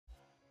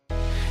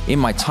in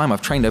my time,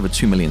 I've trained over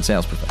 2 million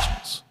sales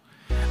professionals.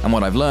 And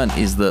what I've learned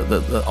is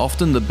that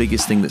often the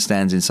biggest thing that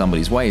stands in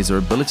somebody's way is their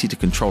ability to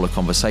control a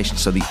conversation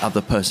so the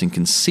other person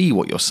can see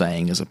what you're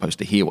saying as opposed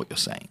to hear what you're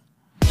saying.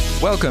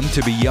 Welcome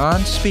to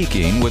Beyond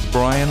Speaking with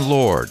Brian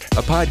Lord,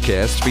 a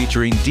podcast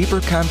featuring deeper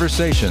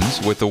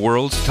conversations with the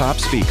world's top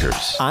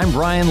speakers. I'm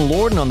Brian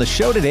Lord, and on the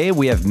show today,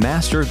 we have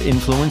Master of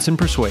Influence and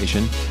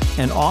Persuasion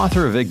and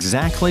author of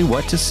Exactly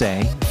What to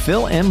Say,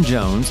 Phil M.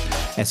 Jones,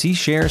 as he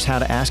shares how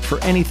to ask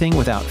for anything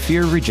without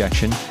fear of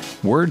rejection,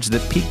 words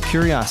that pique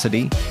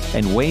curiosity,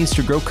 and ways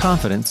to grow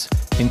confidence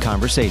in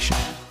conversation.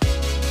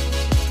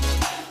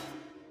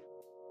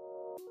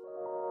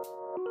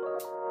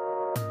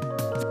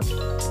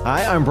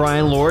 Hi, I'm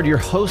Brian Lord, your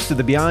host of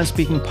the Beyond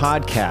Speaking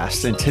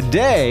podcast, and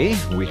today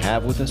we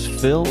have with us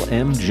Phil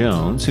M.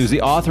 Jones, who's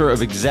the author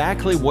of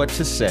Exactly What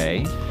to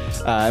Say,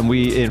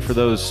 and for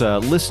those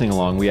listening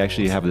along, we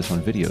actually have this on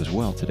video as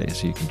well today,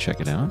 so you can check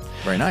it out.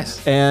 Very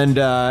nice.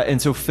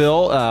 And so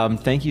Phil,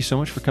 thank you so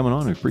much for coming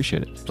on. We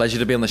appreciate it. Pleasure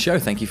to be on the show.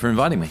 Thank you for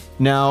inviting me.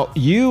 Now,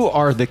 you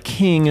are the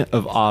king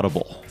of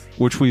Audible,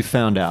 which we've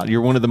found out.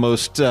 You're one of the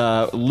most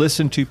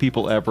listened to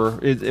people ever.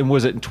 And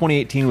was it in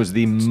 2018 was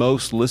the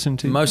most listened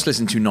to? Most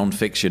listened to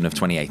nonfiction of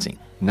 2018.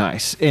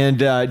 Nice. And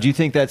do you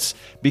think that's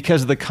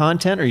because of the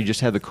content, or you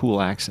just have the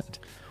cool accent?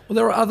 Well,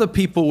 there are other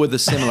people with a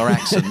similar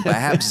accent,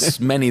 perhaps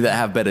many that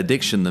have better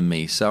diction than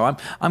me. So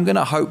I'm going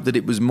to hope that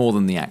it was more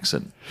than the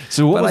accent.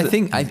 So I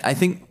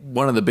think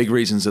one of the big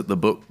reasons that the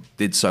book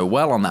did so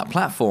well on that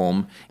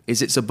platform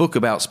is it's a book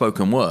about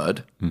spoken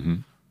word. Mm-hmm.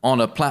 On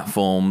a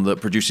platform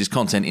that produces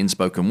content in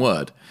spoken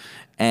word.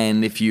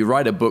 And if you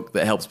write a book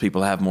that helps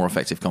people have more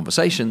effective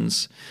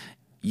conversations,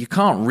 you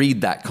can't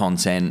read that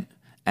content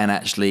and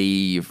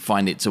actually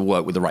find it to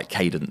work with the right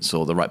cadence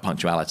or the right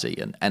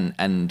punctuality.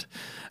 And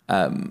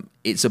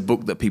it's a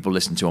book that people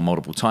listen to on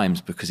multiple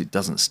times because it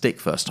doesn't stick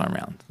first time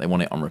around. They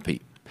want it on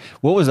repeat.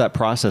 What was that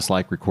process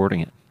like recording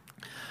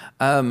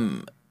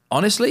it?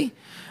 Honestly,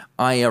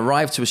 I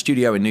arrived to a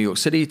studio in New York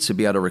City to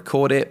be able to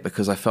record it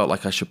because I felt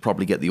like I should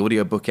probably get the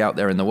audiobook out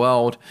there in the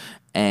world.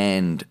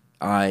 And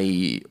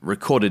I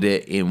recorded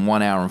it in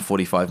 1 hour and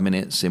 45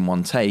 minutes in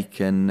one take.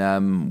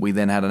 And we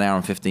then had an hour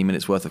and 15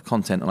 minutes worth of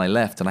content, and I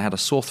left. And I had a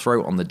sore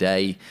throat on the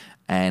day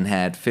and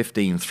had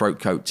 15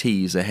 throat coat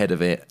teas ahead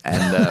of it,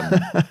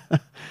 and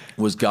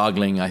was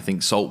gargling, I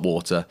think, salt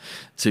water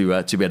to be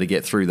able to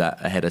get through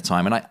that ahead of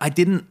time. And I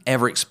didn't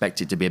ever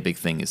expect it to be a big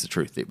thing, is the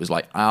truth. It was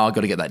like, I've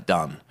got to get that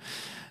done.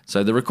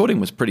 So the recording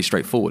was pretty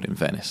straightforward, in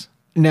fairness.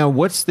 Now,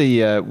 what's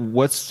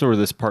sort of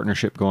this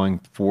partnership going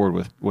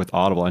forward with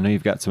Audible? I know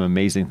you've got some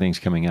amazing things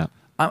coming up.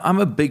 I'm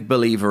a big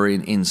believer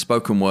in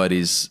spoken word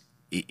is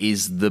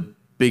the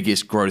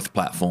biggest growth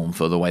platform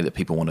for the way that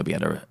people want to be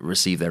able to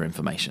receive their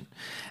information.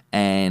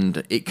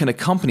 And it can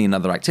accompany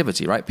another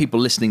activity, right? People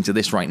listening to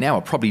this right now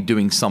are probably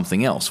doing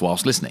something else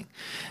whilst listening.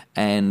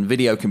 And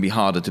video can be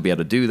harder to be able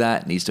to do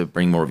that. It needs to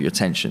bring more of your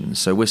attention.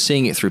 So we're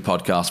seeing it through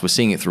podcasts. We're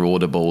seeing it through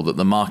Audible that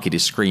the market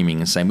is screaming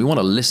and saying we want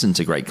to listen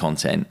to great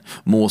content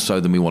more so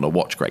than we want to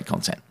watch great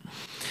content.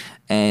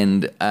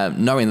 And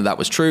knowing that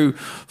was true,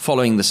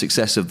 following the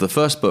success of the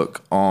first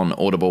book on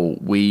Audible,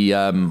 we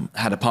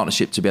had a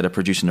partnership to be able to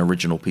produce an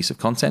original piece of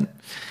content.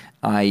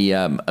 I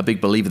am a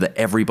big believer that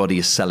everybody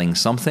is selling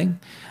something.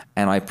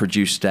 And I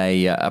produced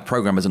a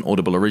program as an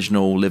Audible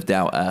original, lived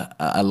out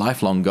a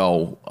lifelong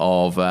goal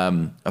of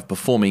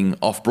performing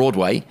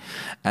off-Broadway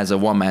as a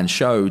one-man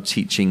show,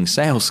 teaching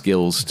sales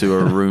skills to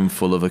a room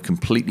full of a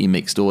completely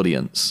mixed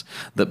audience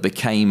that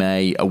became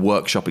a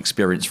workshop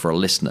experience for a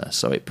listener.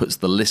 So it puts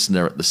the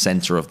listener at the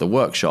center of the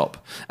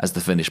workshop as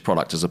the finished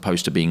product, as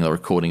opposed to being a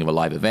recording of a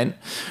live event.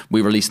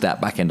 We released that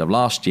back end of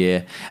last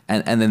year.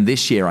 And then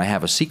this year I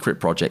have a secret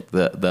project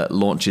that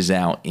launches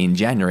out in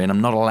January, and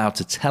I'm not allowed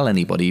to tell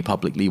anybody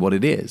publicly what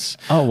it is.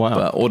 Oh, wow.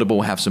 But Audible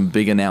will have some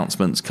big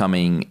announcements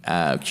coming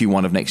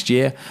Q1 of next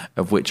year,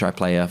 of which I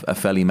play a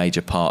fairly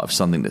major part of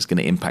something that's going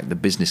to impact the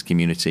business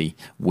community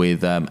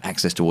with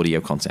access to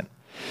audio content.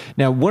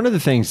 Now, one of the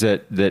things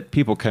that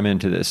people come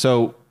into this,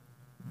 so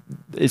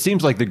it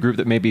seems like the group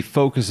that maybe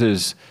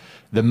focuses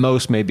the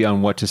most maybe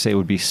on what to say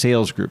would be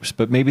sales groups,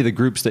 but maybe the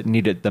groups that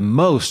need it the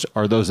most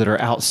are those that are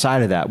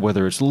outside of that,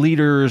 whether it's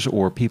leaders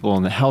or people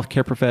in the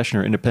healthcare profession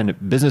or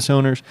independent business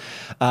owners.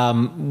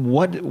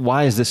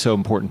 Why is this so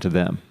important to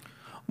them?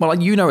 Well,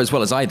 you know as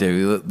well as I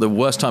do, the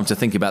worst time to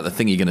think about the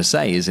thing you're going to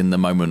say is in the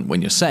moment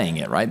when you're saying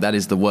it, right? That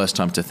is the worst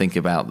time to think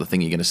about the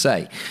thing you're going to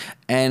say.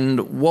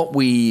 And what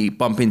we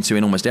bump into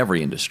in almost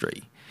every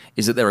industry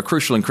is that there are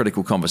crucial and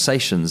critical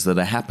conversations that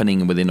are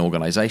happening within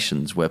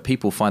organizations where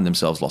people find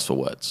themselves lost for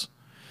words.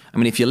 I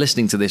mean, if you're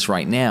listening to this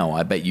right now,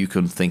 I bet you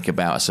can think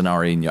about a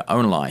scenario in your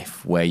own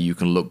life where you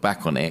can look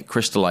back on it,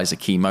 crystallize a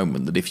key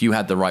moment that if you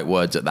had the right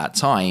words at that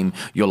time,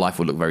 your life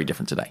would look very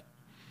different today.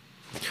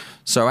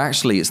 So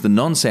actually, it's the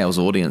non-sales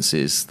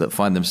audiences that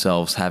find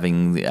themselves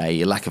having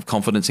a lack of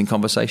confidence in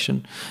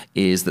conversation,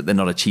 is that they're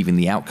not achieving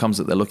the outcomes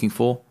that they're looking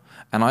for.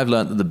 And I've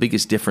learned that the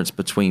biggest difference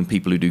between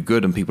people who do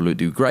good and people who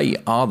do great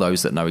are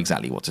those that know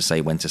exactly what to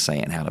say, when to say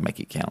it, and how to make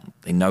it count.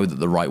 They know that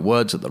the right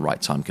words at the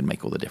right time can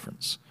make all the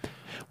difference.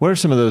 What are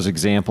some of those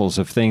examples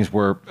of things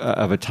where,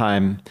 of a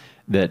time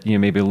that,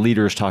 maybe a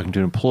leader is talking to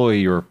an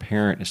employee or a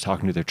parent is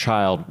talking to their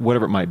child,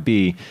 whatever it might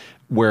be,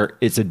 where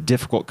it's a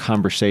difficult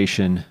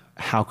conversation?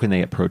 How can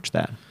they approach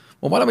that?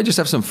 Well, why don't we just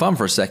have some fun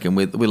for a second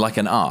with like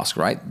an ask,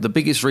 right? The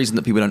biggest reason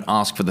that people don't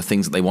ask for the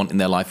things that they want in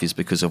their life is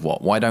because of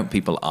what? Why don't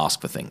people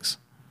ask for things?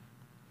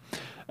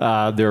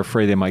 They're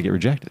afraid they might get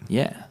rejected.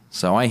 Yeah.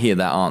 So I hear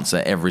that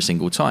answer every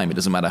single time. It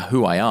doesn't matter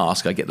who I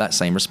ask, I get that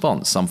same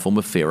response, some form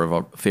of fear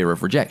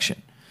of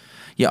rejection.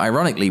 Yeah,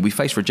 ironically, we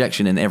face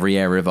rejection in every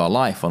area of our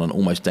life on an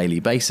almost daily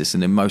basis,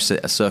 and in most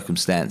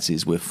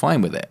circumstances, we're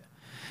fine with it.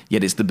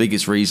 Yet it's the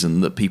biggest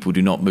reason that people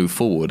do not move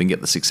forward and get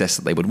the success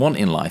that they would want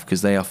in life,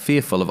 because they are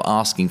fearful of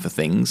asking for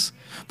things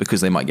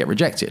because they might get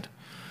rejected.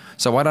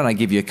 So why don't I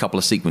give you a couple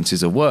of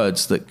sequences of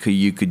words that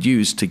you could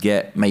use to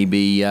get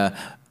maybe,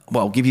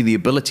 give you the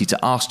ability to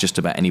ask just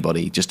about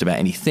anybody, just about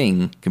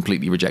anything,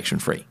 completely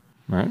rejection-free.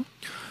 Right.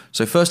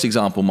 So first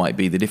example might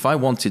be that if I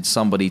wanted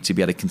somebody to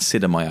be able to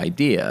consider my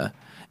idea,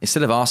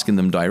 instead of asking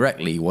them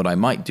directly, what I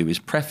might do is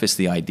preface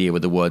the idea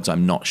with the words,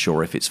 "I'm not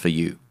sure if it's for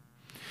you."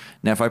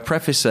 Now, if I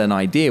preface an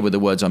idea with the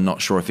words, "I'm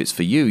not sure if it's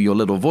for you," your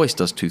little voice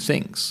does two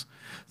things.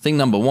 Thing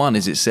number one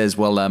is it says,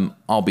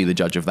 I'll be the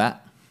judge of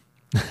that.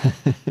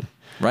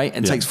 Right?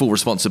 And takes full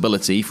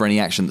responsibility for any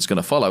action that's going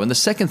to follow. And the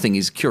second thing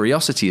is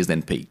curiosity is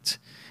then piqued.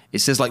 It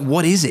says,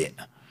 what is it?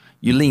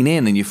 You lean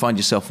in and you find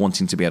yourself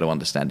wanting to be able to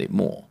understand it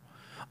more.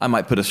 I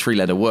might put a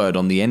 3-letter word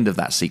on the end of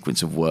that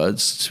sequence of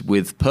words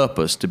with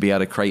purpose to be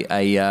able to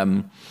create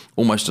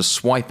almost a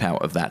swipe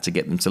out of that to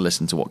get them to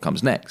listen to what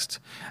comes next.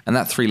 And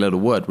that 3-letter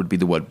word would be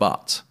the word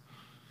 "but."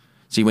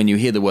 See, when you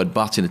hear the word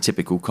 "but" in a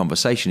typical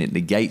conversation, it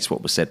negates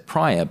what was said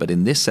prior, but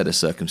in this set of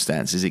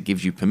circumstances, it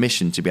gives you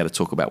permission to be able to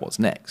talk about what's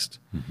next.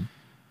 Mm-hmm.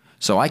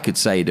 So I could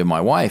say to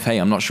my wife, "Hey,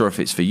 I'm not sure if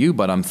it's for you,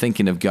 but I'm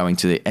thinking of going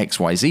to the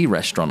XYZ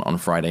restaurant on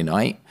Friday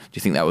night. Do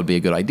you think that would be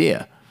a good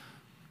idea?"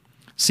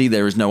 See,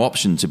 there is no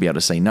option to be able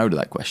to say no to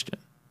that question.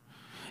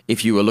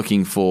 If you were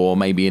looking for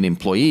maybe an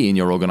employee in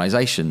your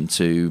organization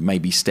to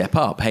maybe step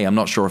up, "Hey, I'm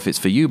not sure if it's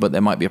for you, but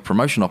there might be a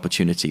promotion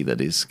opportunity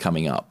that is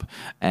coming up.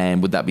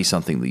 And would that be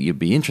something that you'd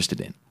be interested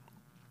in?"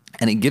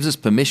 And it gives us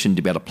permission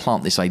to be able to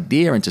plant this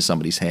idea into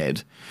somebody's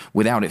head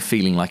without it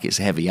feeling like it's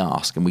a heavy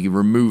ask. And we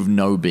remove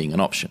no being an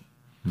option.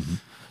 Mm-hmm.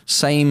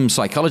 Same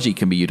psychology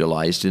can be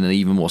utilized in an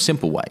even more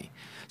simple way.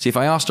 See, if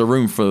I asked a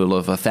room full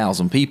of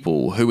 1,000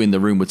 people who in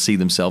the room would see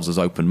themselves as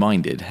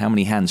open-minded, how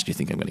many hands do you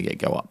think I'm going to get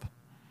go up?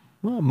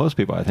 Well, most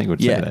people, I think, would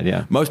say that,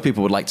 yeah. Most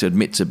people would like to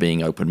admit to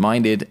being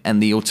open-minded,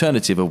 and the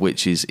alternative of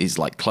which is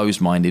like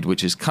closed-minded,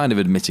 which is kind of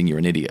admitting you're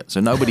an idiot.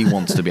 So nobody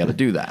wants to be able to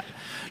do that.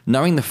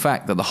 Knowing the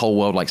fact that the whole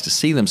world likes to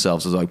see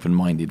themselves as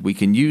open-minded, we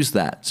can use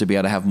that to be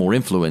able to have more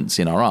influence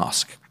in our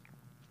ask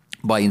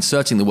by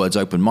inserting the words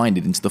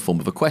open-minded into the form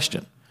of a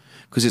question,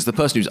 because it's the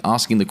person who's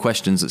asking the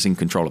questions that's in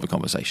control of the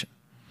conversation.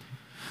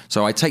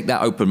 So I take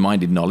that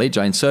open-minded knowledge,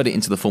 I insert it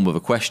into the form of a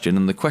question,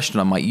 and the question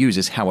I might use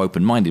is, how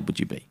open-minded would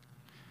you be?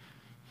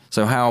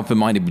 So how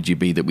open-minded would you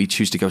be that we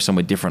choose to go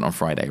somewhere different on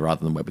Friday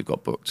rather than where we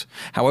got booked?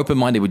 How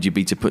open-minded would you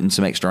be to put in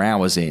some extra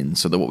hours in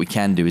so that what we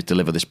can do is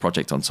deliver this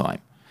project on time?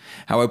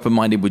 How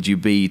open-minded would you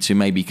be to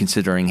maybe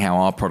considering how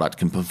our product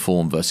can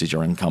perform versus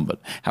your incumbent?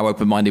 How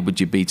open-minded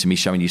would you be to me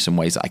showing you some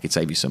ways that I could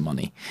save you some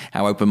money?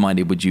 How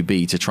open-minded would you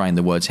be to trying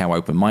the words, how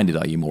open-minded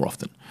are you more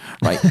often?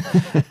 Right?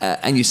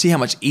 And you see how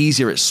much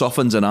easier it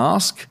softens an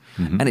ask,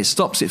 and it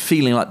stops it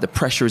feeling like the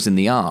pressure is in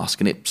the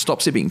ask, and it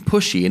stops it being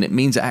pushy, and it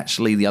means that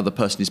actually the other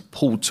person is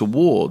pulled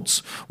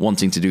towards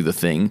wanting to do the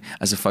thing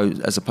as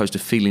opposed to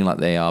feeling like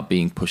they are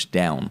being pushed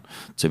down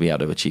to be able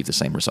to achieve the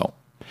same result.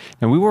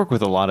 And we work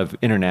with a lot of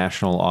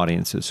international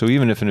audiences. So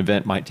even if an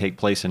event might take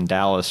place in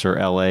Dallas or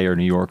LA or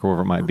New York or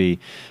wherever it might be,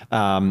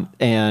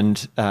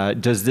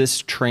 does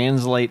this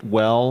translate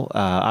well?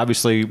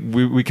 Obviously,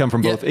 we come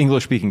from both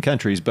English-speaking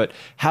countries, but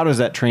how does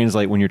that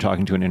translate when you're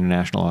talking to an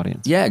international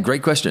audience? Yeah,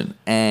 great question.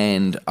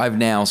 And I've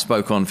now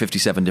spoke on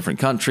 57 different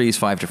countries,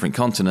 5 different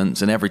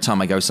continents, and every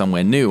time I go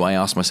somewhere new, I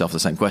ask myself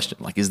the same question.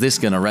 Like, is this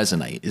going to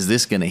resonate? Is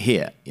this going to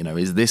hit?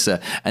 Is this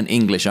an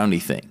English-only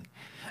thing?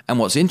 And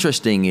what's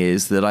interesting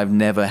is that I've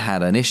never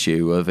had an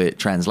issue of it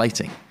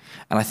translating.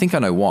 And I think I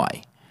know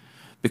why.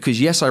 Because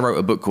yes, I wrote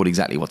a book called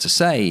Exactly What to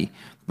Say,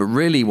 but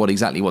really what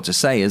Exactly What to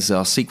Say is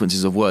are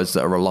sequences of words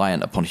that are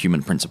reliant upon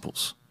human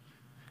principles.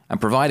 And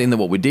providing that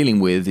what we're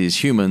dealing with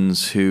is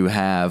humans who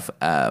have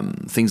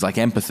things like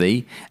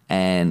empathy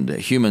and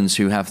humans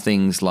who have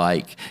things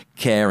like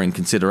care and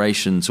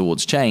consideration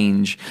towards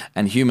change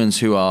and humans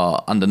who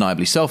are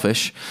undeniably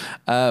selfish,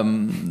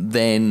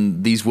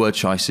 then these word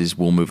choices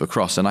will move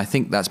across. And I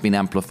think that's been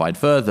amplified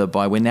further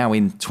by we're now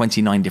in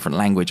 29 different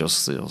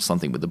languages or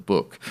something with the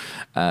book.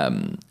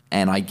 And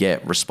I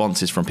get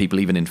responses from people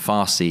even in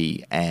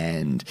Farsi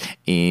and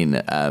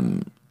in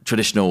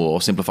traditional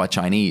or simplified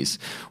Chinese,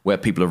 where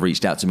people have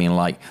reached out to me and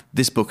like,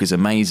 this book is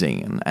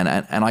amazing. And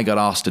I got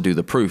asked to do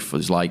the proof. It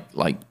was like,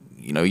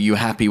 you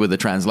happy with the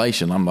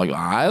translation? I'm like,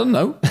 I don't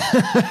know.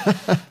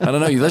 I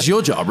don't know. That's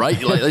your job,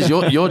 right? Like, that's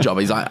your job.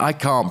 He's like, I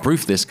can't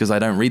proof this because I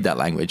don't read that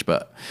language.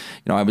 But,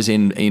 I was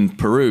in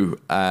Peru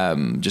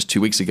just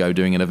 2 weeks ago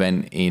doing an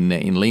event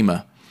in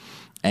Lima,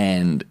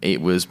 and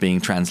it was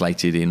being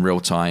translated in real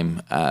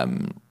time.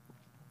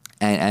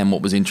 And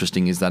what was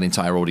interesting is that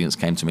entire audience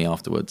came to me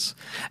afterwards.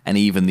 And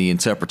even the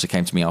interpreter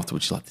came to me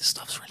afterwards. She's like, this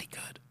stuff's really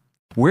good.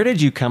 Where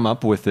did you come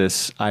up with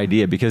this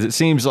idea? Because it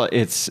seems like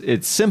it's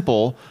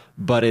simple,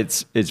 but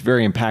it's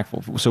very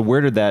impactful. So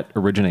where did that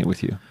originate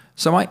with you?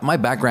 So my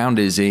background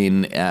is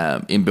in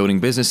building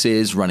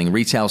businesses, running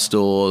retail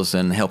stores,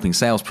 and helping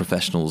sales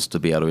professionals to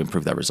be able to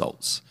improve their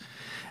results.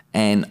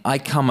 And I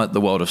come at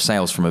the world of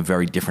sales from a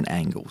very different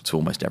angle to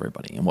almost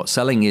everybody. And what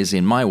selling is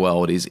in my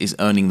world is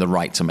earning the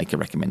right to make a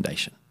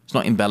recommendation. It's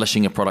not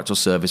embellishing a product or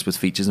service with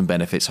features and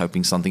benefits,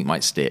 hoping something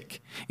might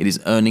stick. It is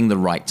earning the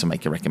right to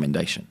make a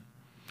recommendation.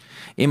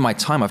 In my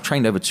time, I've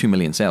trained over 2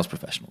 million sales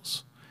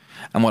professionals.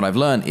 And what I've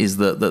learned is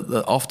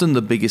that often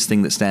the biggest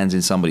thing that stands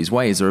in somebody's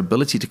way is their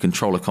ability to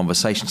control a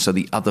conversation so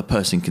the other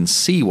person can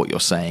see what you're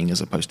saying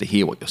as opposed to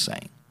hear what you're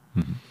saying.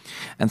 Mm-hmm.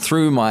 And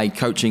through my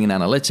coaching and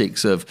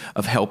analytics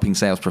of helping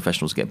sales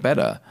professionals get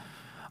better,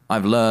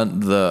 I've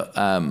learned that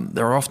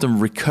there are often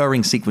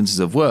recurring sequences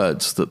of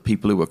words that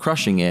people who are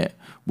crushing it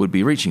would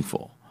be reaching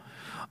for.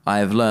 I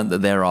have learned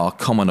that there are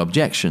common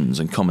objections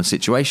and common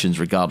situations,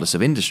 regardless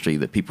of industry,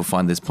 that people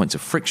find there's points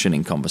of friction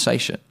in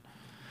conversation.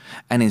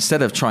 And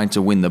instead of trying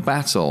to win the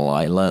battle,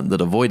 I learned that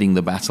avoiding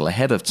the battle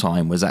ahead of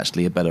time was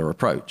actually a better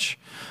approach.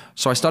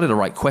 So I started to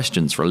write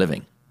questions for a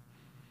living.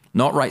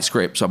 Not write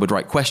scripts, I would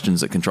write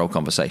questions that control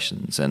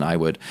conversations. And I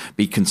would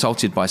be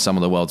consulted by some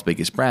of the world's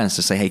biggest brands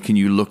to say, hey, can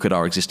you look at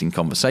our existing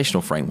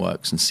conversational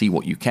frameworks and see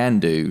what you can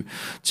do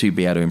to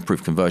be able to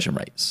improve conversion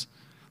rates?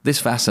 This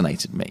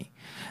fascinated me.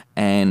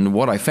 And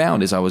what I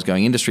found is I was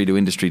going industry to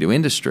industry to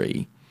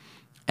industry,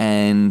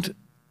 and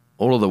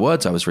all of the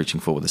words I was reaching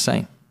for were the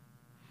same.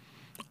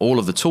 All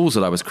of the tools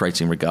that I was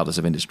creating, regardless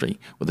of industry,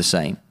 were the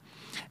same.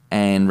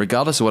 And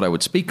regardless of what I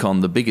would speak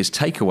on, the biggest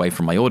takeaway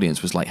from my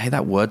audience was like, hey,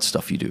 that word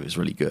stuff you do is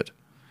really good.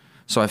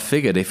 So I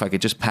figured if I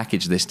could just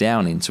package this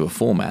down into a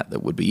format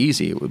that would be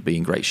easy, it would be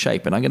in great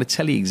shape. And I'm going to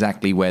tell you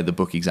exactly where the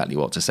book Exactly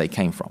What to Say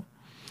came from.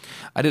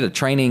 I did a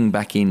training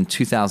back in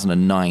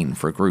 2009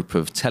 for a group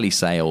of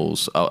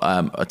telesales,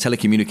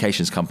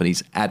 telecommunications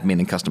companies, admin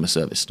and customer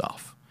service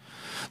staff.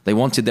 They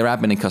wanted their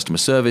admin and customer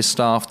service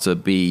staff to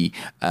be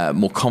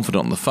more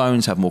confident on the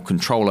phones, have more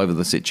control over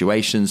the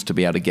situations, to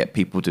be able to get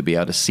people to be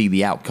able to see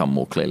the outcome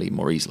more clearly,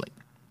 more easily.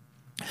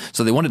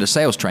 So they wanted a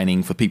sales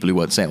training for people who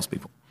weren't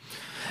salespeople.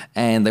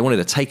 And they wanted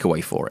a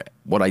takeaway for it.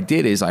 What I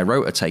did is I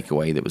wrote a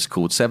takeaway that was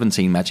called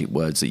 17 magic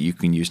words that you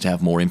can use to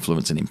have more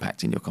influence and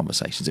impact in your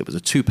conversations. It was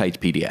a 2-page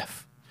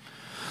PDF.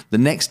 The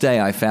next day,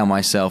 I found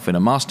myself in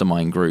a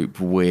mastermind group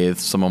with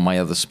some of my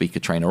other speaker,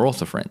 trainer,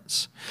 author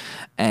friends.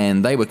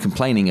 And they were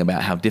complaining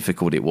about how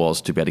difficult it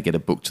was to be able to get a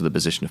book to the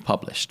position of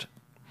published.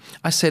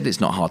 I said it's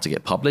not hard to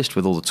get published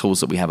with all the tools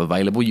that we have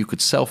available. You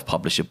could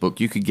self-publish a book.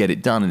 You could get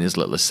it done in as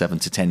little as 7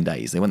 to 10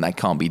 days. They went, that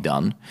can't be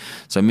done.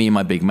 So me and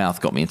my big mouth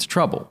got me into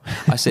trouble.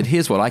 I said,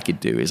 here's what I could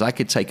do is I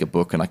could take a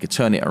book and I could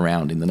turn it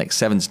around in the next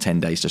 7 to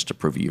 10 days just to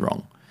prove you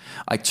wrong.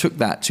 I took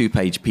that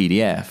 2-page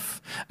PDF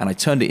and I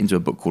turned it into a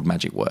book called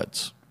Magic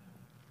Words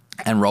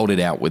and rolled it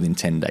out within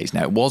 10 days.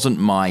 Now, it wasn't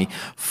my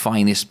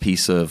finest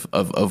piece of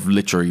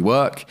literary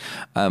work,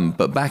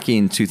 but back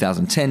in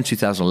 2010,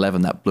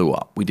 2011, that blew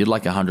up. We did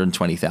like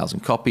 120,000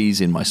 copies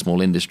in my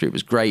small industry. It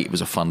was great. It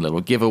was a fun little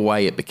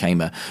giveaway. It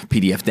became a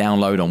PDF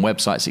download on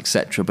websites,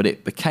 etc. But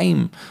it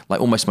became like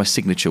almost my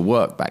signature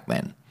work back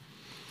then.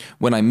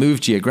 When I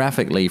moved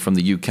geographically from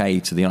the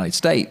UK to the United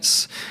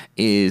States,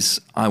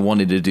 I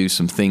wanted to do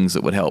some things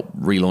that would help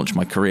relaunch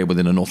my career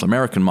within a North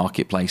American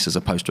marketplace as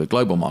opposed to a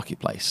global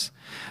marketplace.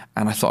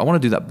 And I thought, I want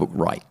to do that book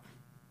right.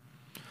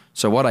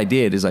 So what I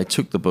did is I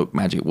took the book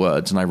Magic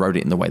Words and I wrote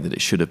it in the way that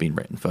it should have been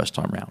written first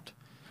time round.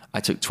 I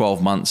took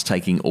 12 months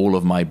taking all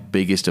of my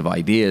biggest of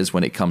ideas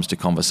when it comes to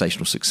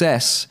conversational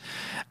success,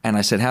 and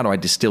I said, how do I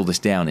distill this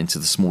down into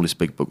the smallest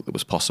big book that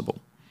was possible?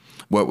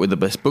 Work with the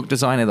best book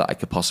designer that I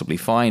could possibly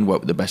find,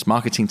 work with the best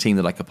marketing team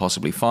that I could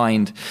possibly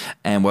find,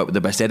 and work with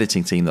the best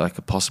editing team that I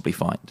could possibly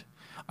find.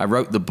 I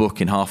wrote the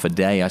book in half a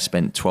day. I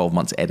spent 12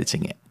 months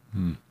editing it.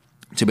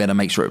 To be able to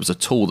make sure it was a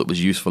tool that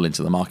was useful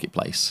into the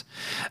marketplace.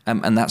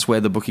 And that's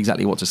where the book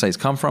Exactly What to Say has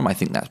come from. I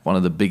think that's one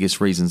of the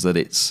biggest reasons that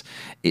its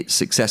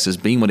success has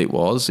been what it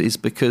was, is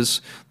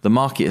because the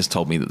market has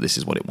told me that this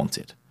is what it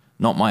wanted,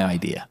 not my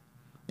idea.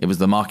 It was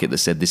the market that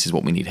said, this is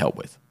what we need help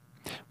with.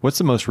 What's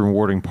the most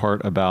rewarding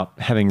part about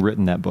having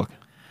written that book?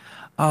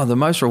 Oh, the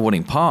most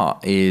rewarding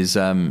part is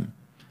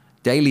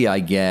daily I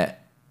get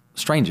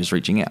strangers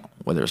reaching out,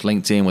 whether it's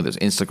LinkedIn, whether it's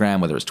Instagram,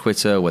 whether it's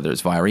Twitter, whether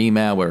it's via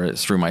email, whether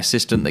it's through my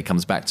assistant that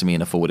comes back to me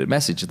in a forwarded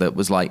message that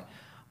was like,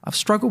 I've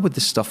struggled with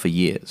this stuff for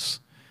years.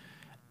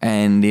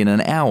 And in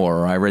an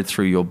hour, I read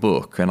through your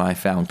book and I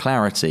found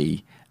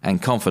clarity and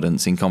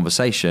confidence in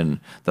conversation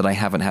that I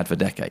haven't had for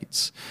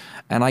decades.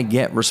 And I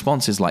get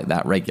responses like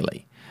that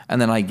regularly.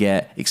 And then I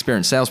get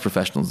experienced sales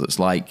professionals that's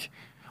like,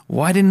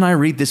 why didn't I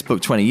read this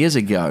book 20 years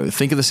ago?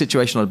 Think of the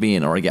situation I'd be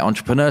in. Or I get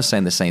entrepreneurs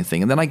saying the same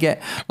thing. And then I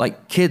get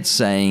like kids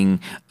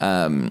saying,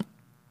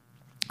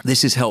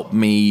 this has helped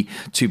me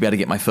to be able to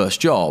get my first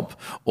job,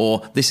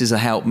 or this has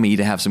helped me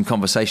to have some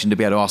conversation to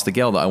be able to ask the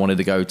girl that I wanted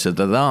to go to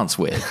the dance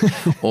with.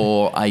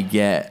 Or I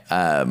get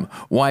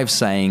wives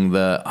saying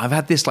that I've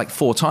had this like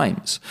 4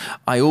 times.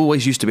 I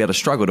always used to be able to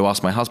struggle to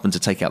ask my husband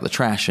to take out the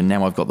trash, and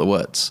now I've got the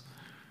words.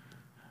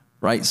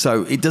 Right?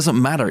 So it doesn't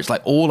matter. It's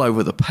like all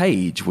over the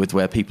page with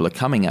where people are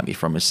coming at me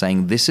from, is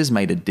saying this has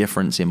made a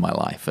difference in my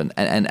life. And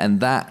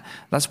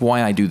that's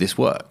why I do this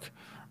work.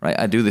 Right?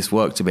 I do this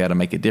work to be able to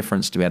make a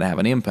difference, to be able to have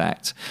an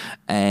impact,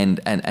 and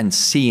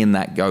seeing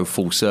that go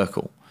full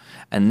circle.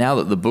 And now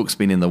that the book's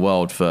been in the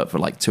world for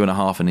like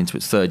 2.5 and into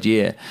its 3rd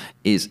year,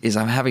 is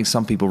I'm having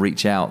some people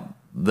reach out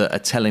that are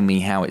telling me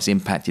how it's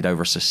impacted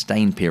over a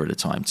sustained period of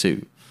time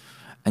too.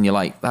 And you're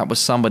like, that was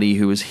somebody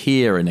who was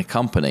here in a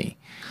company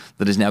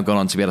that has now gone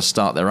on to be able to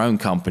start their own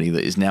company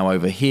that is now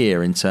over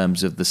here in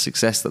terms of the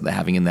success that they're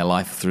having in their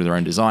life through their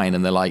own design.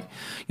 And they're like,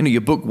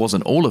 your book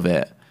wasn't all of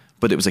it,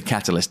 but it was a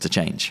catalyst to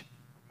change.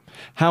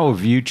 How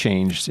have you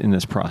changed in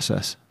this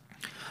process?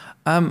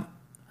 The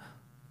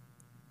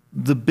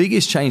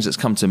biggest change that's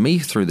come to me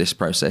through this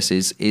process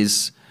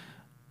is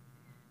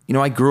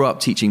I grew up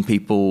teaching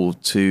people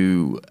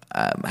to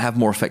have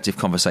more effective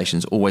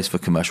conversations, always for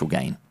commercial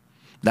gain.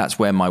 That's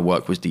where my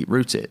work was deep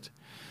rooted.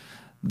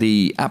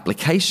 The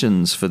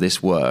applications for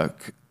this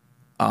work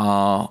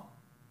are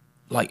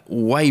like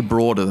way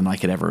broader than I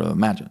could ever have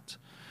imagined.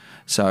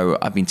 So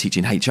I've been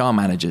teaching HR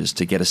managers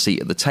to get a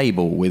seat at the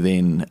table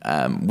within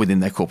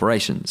their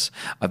corporations.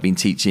 I've been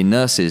teaching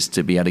nurses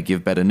to be able to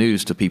give better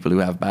news to people who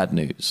have bad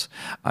news.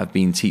 I've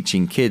been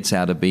teaching kids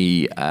how to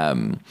be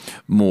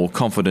more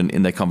confident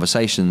in their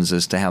conversations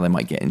as to how they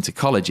might get into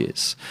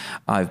colleges.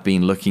 I've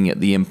been looking at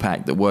the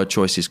impact that word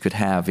choices could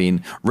have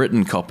in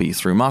written copy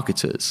through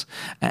marketers.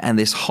 And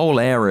this whole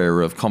area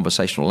of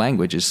conversational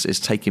language is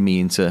taking me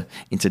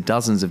into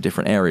dozens of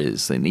different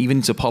areas, and even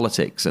into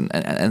politics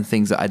and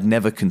things that I'd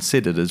never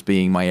considered as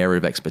being my area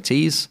of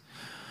expertise.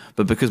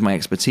 But because my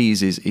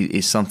expertise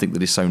is something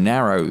that is so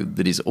narrow,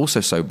 that is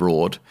also so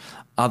broad,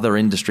 other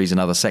industries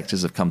and other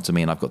sectors have come to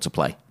me and I've got to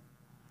play.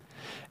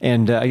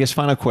 And I guess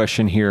final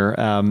question here,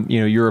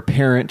 you're a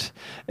parent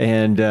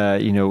and,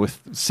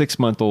 with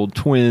 6-month-old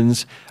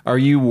twins, are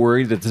you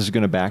worried that this is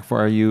going to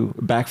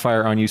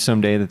backfire on you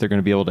someday, that they're going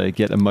to be able to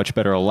get a much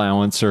better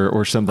allowance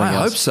or something else?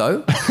 I hope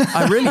so.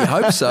 I really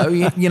hope so.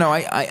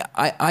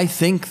 I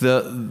think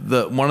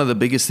that one of the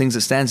biggest things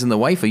that stands in the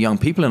way for young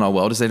people in our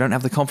world is they don't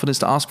have the confidence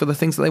to ask for the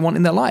things that they want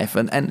in their life.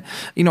 And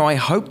I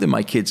hope that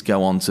my kids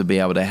go on to be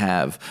able to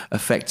have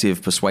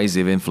effective,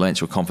 persuasive,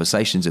 influential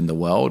conversations in the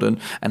world and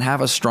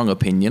have a strong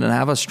opinion and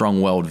have a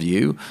strong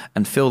worldview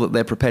and feel that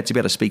they're prepared to be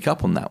able to speak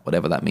up on that,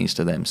 whatever that means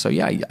to them. So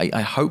yeah,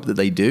 I hope that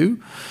they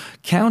do.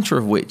 Counter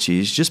of which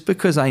is, just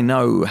because I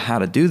know how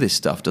to do this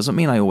stuff doesn't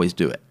mean I always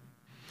do it.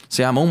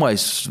 See, I'm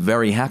almost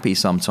very happy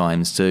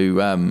sometimes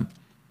to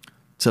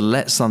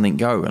let something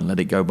go and let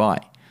it go by.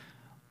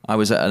 I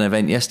was at an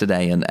event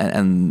yesterday and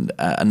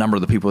a number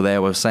of the people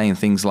there were saying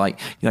things like,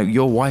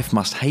 your wife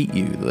must hate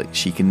you, that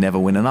she can never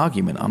win an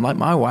argument. I'm like,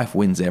 my wife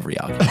wins every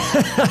argument.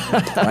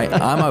 Right?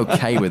 I'm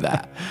okay with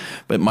that.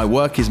 But my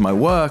work is my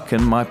work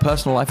and my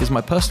personal life is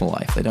my personal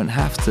life. They don't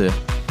have to,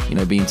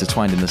 be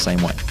intertwined in the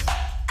same way.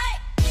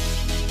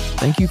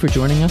 Thank you for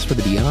joining us for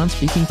the Beyond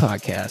Speaking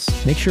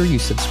podcast. Make sure you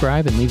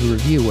subscribe and leave a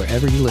review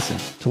wherever you listen.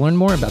 To learn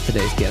more about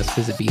today's guest,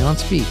 visit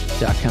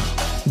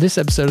BeyondSpeak.com. This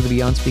episode of the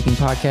Beyond Speaking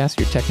podcast,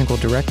 your technical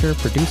director,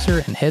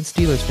 producer, and head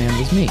Steelers fan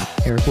was me,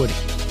 Eric Woody.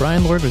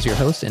 Brian Lord was your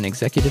host and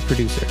executive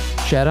producer.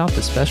 Shout out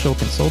to special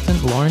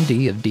consultant Lauren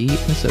D. of D. &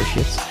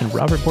 Associates and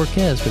Robert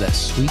Borquez for that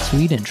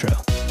sweet intro.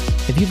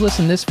 If you've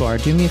listened this far,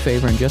 do me a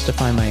favor and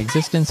justify my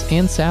existence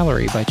and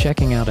salary by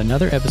checking out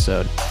another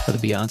episode of the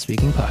Beyond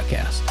Speaking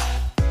podcast.